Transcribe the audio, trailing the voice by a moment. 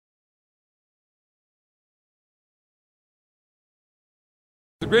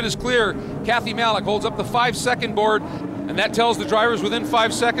grid is clear. Kathy Malik holds up the 5-second board, and that tells the drivers within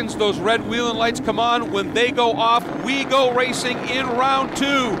 5 seconds those red wheeling lights come on. When they go off, we go racing in round 2.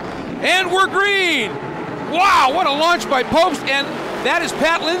 And we're green! Wow, what a launch by Popes, and that is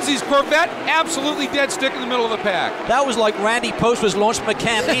Pat Lindsay's Corvette, absolutely dead stick in the middle of the pack. That was like Randy Post was launched from a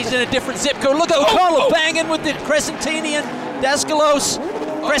camp. He's in a different zip code. Look at O'Connell banging with the Crescentini and Daskalos.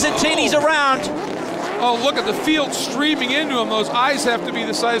 Crescentini's around. Oh, look at the field streaming into him. Those eyes have to be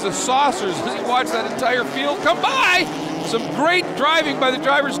the size of saucers as he watched that entire field come by. Some great driving by the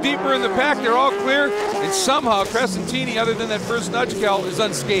drivers deeper in the pack. They're all clear. And somehow Crescentini, other than that first nudge, Cal, is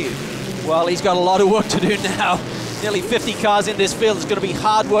unscathed. Well, he's got a lot of work to do now. Nearly 50 cars in this field. It's going to be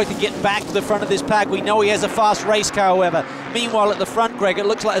hard work to get back to the front of this pack. We know he has a fast race car, however. Meanwhile, at the front, Greg, it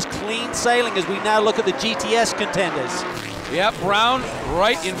looks like it's clean sailing as we now look at the GTS contenders. Yep, Brown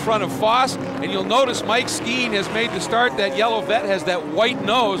right in front of Foss, and you'll notice Mike Skeen has made the start. That yellow vet has that white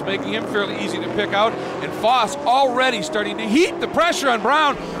nose, making him fairly easy to pick out, and Foss already starting to heat the pressure on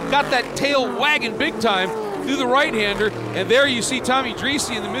Brown. Got that tail wagging big time through the right-hander, and there you see Tommy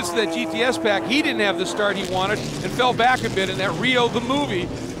Dreese in the midst of that GTS pack. He didn't have the start he wanted and fell back a bit in that Rio the movie.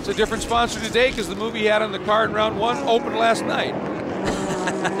 It's a different sponsor today because the movie he had on the car in round 1 opened last night.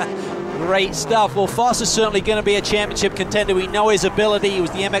 Great stuff. Well, Foss is certainly going to be a championship contender. We know his ability. He was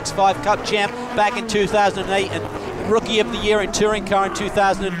the MX5 Cup champ back in 2008 and Rookie of the Year in touring car in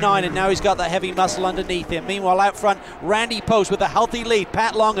 2009, and now he's got that heavy muscle underneath him. Meanwhile, out front, Randy Post with a healthy lead.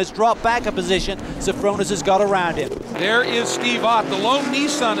 Pat Long has dropped back a position. Sofronis has got around him. There is Steve Ott, the lone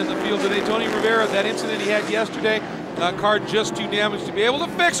Nissan in the field today. Tony Rivera, that incident he had yesterday, car just too damaged to be able to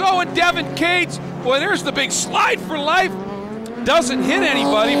fix. Oh, and Devin Cates. Boy, there's the big slide for life. Doesn't hit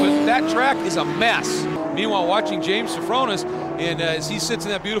anybody, but that track is a mess. Meanwhile, watching James Sofronis, and as he sits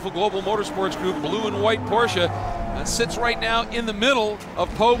in that beautiful Global Motorsports Group blue and white Porsche, sits right now in the middle of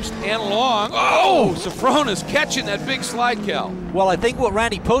Post and Long. Oh, Sofronis catching that big slide, Cal. Well, I think what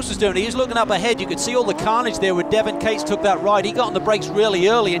Randy Post was doing, he was looking up ahead. You could see all the carnage there where Devin Cates took that ride. He got on the brakes really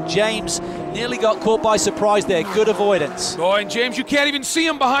early, and James nearly got caught by surprise there. Good avoidance. Oh, and James, you can't even see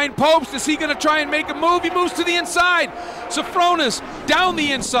him behind Post. Is he going to try and make a move? He moves to the inside. Sofronis down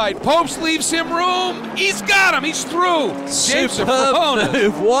the inside. Post leaves him room. He's got him. He's through. James Sofronis.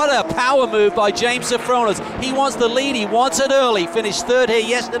 Move. What a power move by James Sofronis. He wants the lead. He wants it early. Finished third here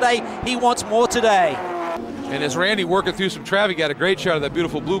yesterday. He wants more today. And as Randy working through some traffic, got a great shot of that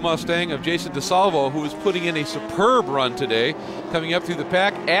beautiful blue Mustang of Jason DeSalvo, who is putting in a superb run today, coming up through the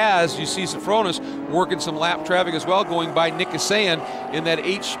pack, as you see Sofronis working some lap traffic as well, going by Nick Kasayan in that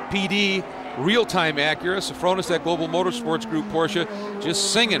HPD real-time Acura. Sofronis, that Global Motorsports Group Porsche,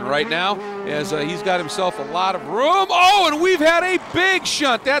 just singing right now as he's got himself a lot of room. Oh, and we've had a big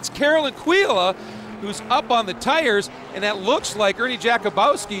shunt. That's Carolyn Quila, who's up on the tires, and that looks like Ernie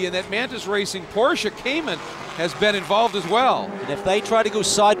Jakubowski in that Mantis Racing Porsche Cayman has been involved as well. And if they try to go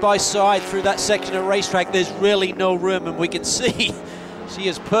side by side through that section of racetrack, there's really no room, and we can see she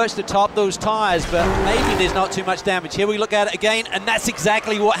is perched atop those tires, but maybe there's not too much damage. Here we look at it again, and that's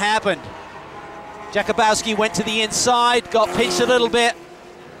exactly what happened. Jakubowski went to the inside, got pinched a little bit.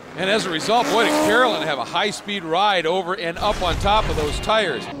 And as a result, boy, did Carolyn have a high-speed ride over and up on top of those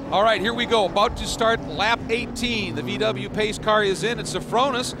tires. All right, here we go. About to start lap 18. The VW pace car is in. It's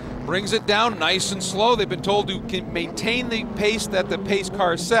Sofronis. Brings it down nice and slow. They've been told to maintain the pace that the pace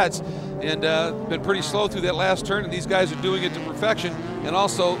car sets, and been pretty slow through that last turn, and these guys are doing it to perfection. And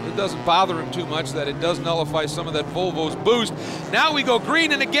also, it doesn't bother him too much that it does nullify some of that Volvo's boost. Now we go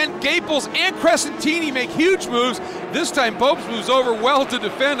green, and again, Gaples and Crescentini make huge moves. This time, Popes moves over well to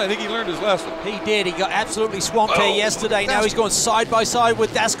defend. I think he learned his lesson. He did. He got absolutely swamped here yesterday. Now he's going side by side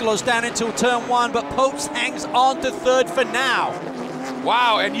with Daskalos down into turn 1, but Popes hangs on to third for now.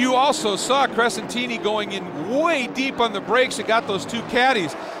 Wow, and you also saw Crescentini going in way deep on the brakes. It got those two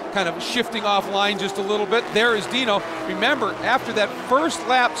caddies kind of shifting offline just a little bit. There is Dino. Remember, after that first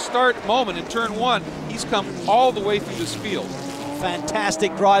lap start moment in turn 1, he's come all the way through this field.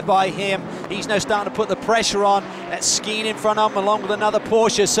 Fantastic drive by him. He's now starting to put the pressure on. That Skeen in front of him along with another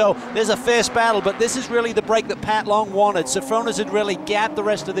Porsche. So there's a fierce battle, but this is really the break that Pat Long wanted. Sofronis had really gapped the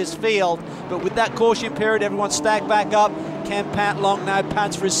rest of this field, but with that caution period, everyone stacked back up. Can Pat Long now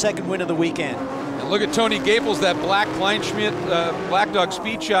pants for his second win of the weekend? And look at Tony Gaples, that black Kleinschmidt Black Dog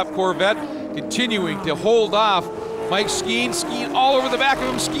Speed Shop Corvette, continuing to hold off Mike Skeen. Skeen all over the back of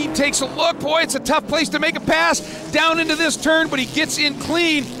him. Skeen takes a look. Boy, it's a tough place to make a pass down into this turn, but he gets in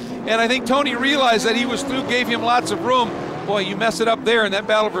clean. And I think Tony realized that he was through, gave him lots of room. Boy, you mess it up there in that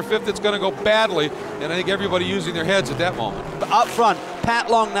battle for fifth, it's going to go badly. And I think everybody using their heads at that moment. But up front, Pat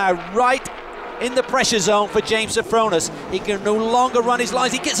Long now right in the pressure zone for James Safronis. He can no longer run his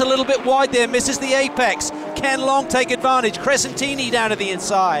lines. He gets a little bit wide there, misses the apex. Can Long take advantage? Crescentini down to the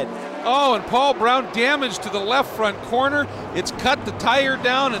inside. Oh, and Paul Brown damaged to the left front corner. It's cut the tire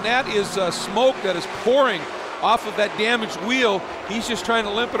down, and that is smoke that is pouring off of that damaged wheel. He's just trying to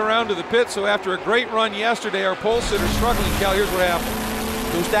limp it around to the pit. So after a great run yesterday, our pole sitter struggling. Cal, here's what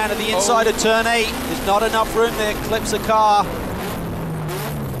happened. Goes down to the inside of turn 8. There's not enough room there, clips the car.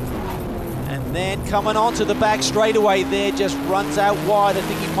 And then coming onto the back straightaway there, just runs out wide. I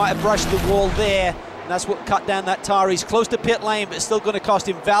think he might have brushed the wall there, and that's what cut down that tire. He's close to pit lane, but it's still going to cost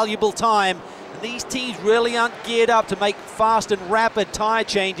him valuable time. And these teams really aren't geared up to make fast and rapid tire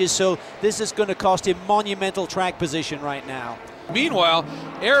changes, so this is going to cost him monumental track position right now. Meanwhile,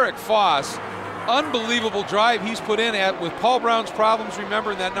 Eric Foss, unbelievable drive he's put in at with Paul Brown's problems.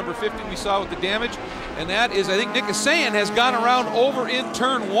 Remember in that number 50 we saw with the damage, and that is, I think Nick Asayan has gone around over in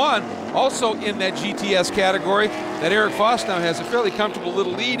turn 1, also in that GTS category. That Eric Foss now has a fairly comfortable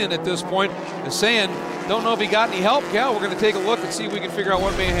little lead in at this point. Asayan, don't know if he got any help, Cal. We're going to take a look and see if we can figure out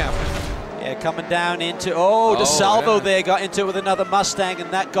what may happen. Yeah, coming down into, DeSalvo there got into it with another Mustang,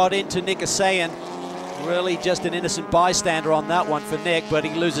 and that got into Nick Asayan. Really just an innocent bystander on that one for Nick, but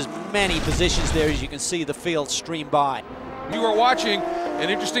he loses many positions there as you can see the field stream by. You are watching an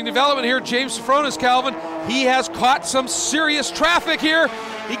interesting development here. James Safronis, Calvin, he has caught some serious traffic here.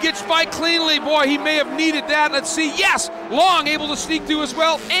 He gets by cleanly. Boy, he may have needed that. Let's see. Yes, Long able to sneak through as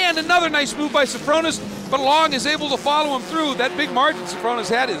well, and another nice move by Safronis, but Long is able to follow him through. That big margin Safronis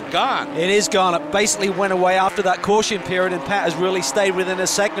had is gone. It is gone. It basically went away after that caution period, and Pat has really stayed within a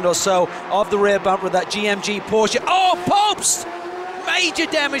second or so of the rear bumper of that GMG Porsche. Oh, Popes! Major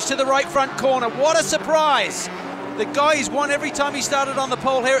damage to the right front corner. What a surprise. The guy who's won every time he started on the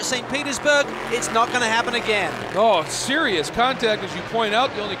pole here at St. Petersburg. It's not going to happen again. Oh, serious contact, as you point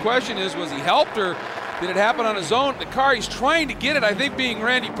out. The only question is, was he helped or did it happen on his own? The car, he's trying to get it, I think being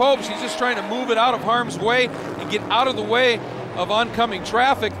Randy Popes, he's just trying to move it out of harm's way and get out of the way of oncoming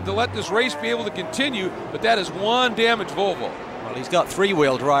traffic to let this race be able to continue, but that is one damaged Volvo. Well, he's got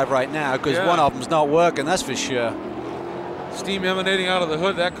three-wheel drive right now because one of them's not working, that's for sure. Steam emanating out of the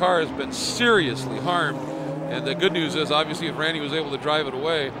hood. That car has been seriously harmed. And the good news is, obviously, if Randy was able to drive it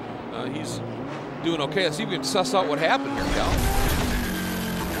away, he's doing okay. Let's see if we can suss out what happened here, Cal.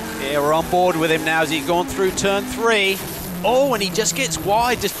 Yeah, we're on board with him now as he's going through turn 3. Oh, and he just gets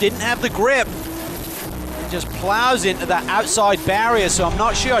wide, just didn't have the grip. Just plows into that outside barrier, so I'm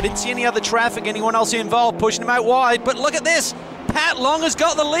not sure. I didn't see any other traffic, anyone else involved, pushing him out wide. But look at this, Pat Long has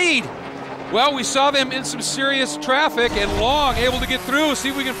got the lead. Well, we saw them in some serious traffic, and Long able to get through. See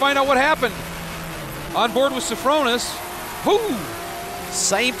if we can find out what happened. On board with Safronis. Whoo!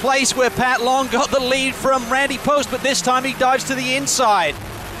 Same place where Pat Long got the lead from Randy Post, but this time he dives to the inside.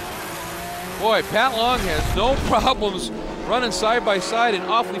 Boy, Pat Long has no problems running side by side in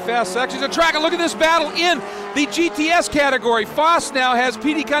awfully fast sections of track. And look at this battle in the GTS category. Foss now has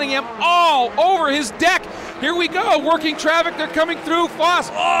P.D. Cunningham all over his deck. Here we go, working traffic, they're coming through. Foss,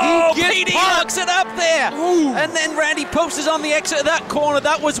 P.D. hooks it up there. Ooh. And then Randy Post is on the exit of that corner.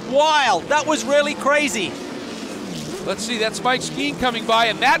 That was wild. That was really crazy. Let's see, that's Mike Skeen coming by,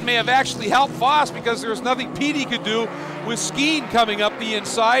 and that may have actually helped Foss because there was nothing P.D. could do with Skeen coming up the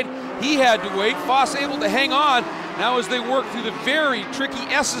inside. He had to wait. Foss able to hang on. Now as they work through the very tricky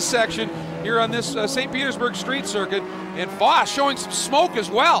S's section here on this St. Petersburg street circuit, and Foss showing some smoke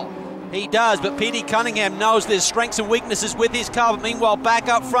as well. He does, but P.D. Cunningham knows there's strengths and weaknesses with his car. But meanwhile, back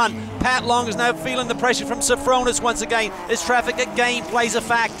up front, Pat Long is now feeling the pressure from Safronis once again. This traffic again plays a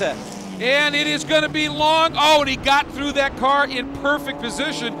factor. And it is going to be Long. Oh, and he got through that car in perfect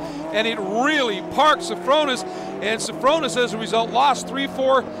position, and it really parked Safronis. And Safronis, as a result, lost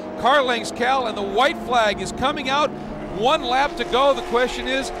 3-4 car lengths, Cal, and the white flag is coming out. 1 lap to go. The question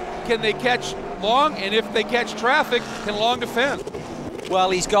is, can they catch Long? And if they catch traffic, can Long defend? Well,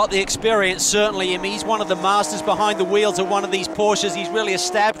 he's got the experience, certainly. He's one of the masters behind the wheels of one of these Porsches. He's really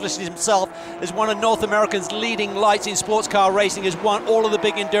established himself as one of North America's leading lights in sports car racing. Has won all of the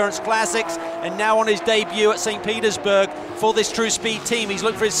big endurance classics, and now on his debut at St. Petersburg for this True Speed team, he's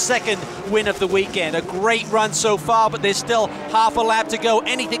looking for his second win of the weekend. A great run so far, but there's still half a lap to go.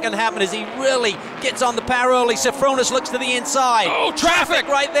 Anything can happen as he really gets on the power early. Safronis looks to the inside. Oh, traffic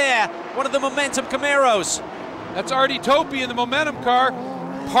right there. One of the Momentum Camaros. That's Artie Topi in the Momentum car,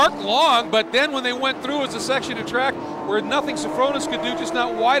 parked Long, but then when they went through, it's a section of track where nothing Safronis could do, just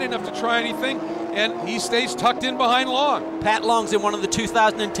not wide enough to try anything, and he stays tucked in behind Long. Pat Long's in one of the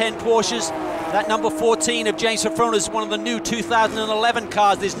 2010 Porsches. That number 14 of James Sofronis is one of the new 2011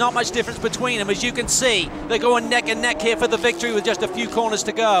 cars. There's not much difference between them. As you can see, they're going neck and neck here for the victory with just a few corners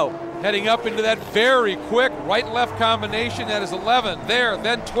to go. Heading up into that very quick right-left combination. That is 11 there,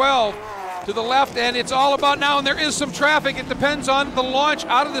 then 12 to the left, and it's all about now, and there is some traffic. It depends on the launch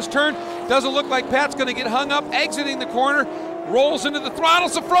out of this turn. Doesn't look like Pat's going to get hung up, exiting the corner. Rolls into the throttle.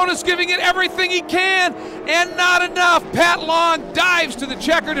 Sofronis giving it everything he can, and not enough. Pat Long dives to the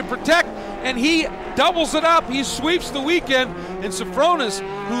checker to protect, and he doubles it up. He sweeps the weekend, and Sofronis,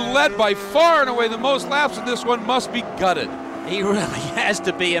 who led by far and away the most laps in this one, must be gutted. He really has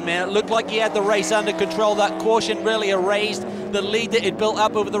to be, man. It looked like he had the race under control. That caution really erased the lead that had built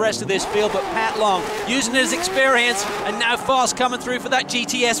up over the rest of this field, but Pat Long using his experience, and now Foss coming through for that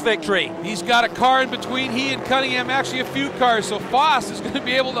GTS victory. He's got a car in between he and Cunningham, actually a few cars, so Foss is going to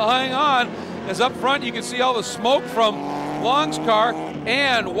be able to hang on, as up front you can see all the smoke from Long's car,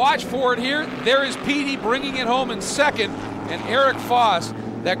 and watch for it here. There is Petey bringing it home in second, and Eric Foss.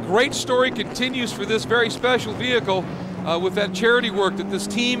 That great story continues for this very special vehicle with that charity work that this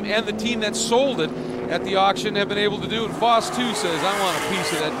team and the team that sold it at the auction have been able to do. And Foss too says, I want a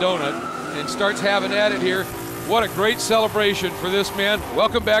piece of that donut, and starts having at it here. What a great celebration for this man.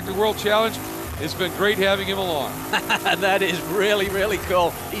 Welcome back to World Challenge. It's been great having him along. That is really, really cool.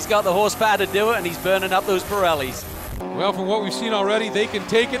 He's got the horsepower to do it, and he's burning up those Pirellis. Well, from what we've seen already, they can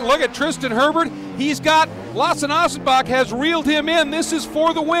take it. Look at Tristan Herbert. He's got Lassen Ossenbach has reeled him in. This is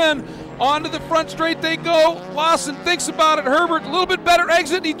for the win. Onto the front straight they go. Lassen thinks about it. Herbert, a little bit better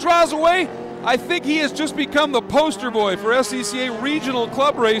exit. He draws away. I think he has just become the poster boy for SCCA regional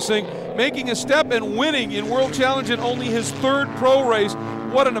club racing, making a step and winning in World Challenge in only his third pro race.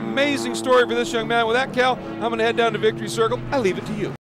 What an amazing story for this young man. With that, Cal, I'm going to head down to Victory Circle. I leave it to you.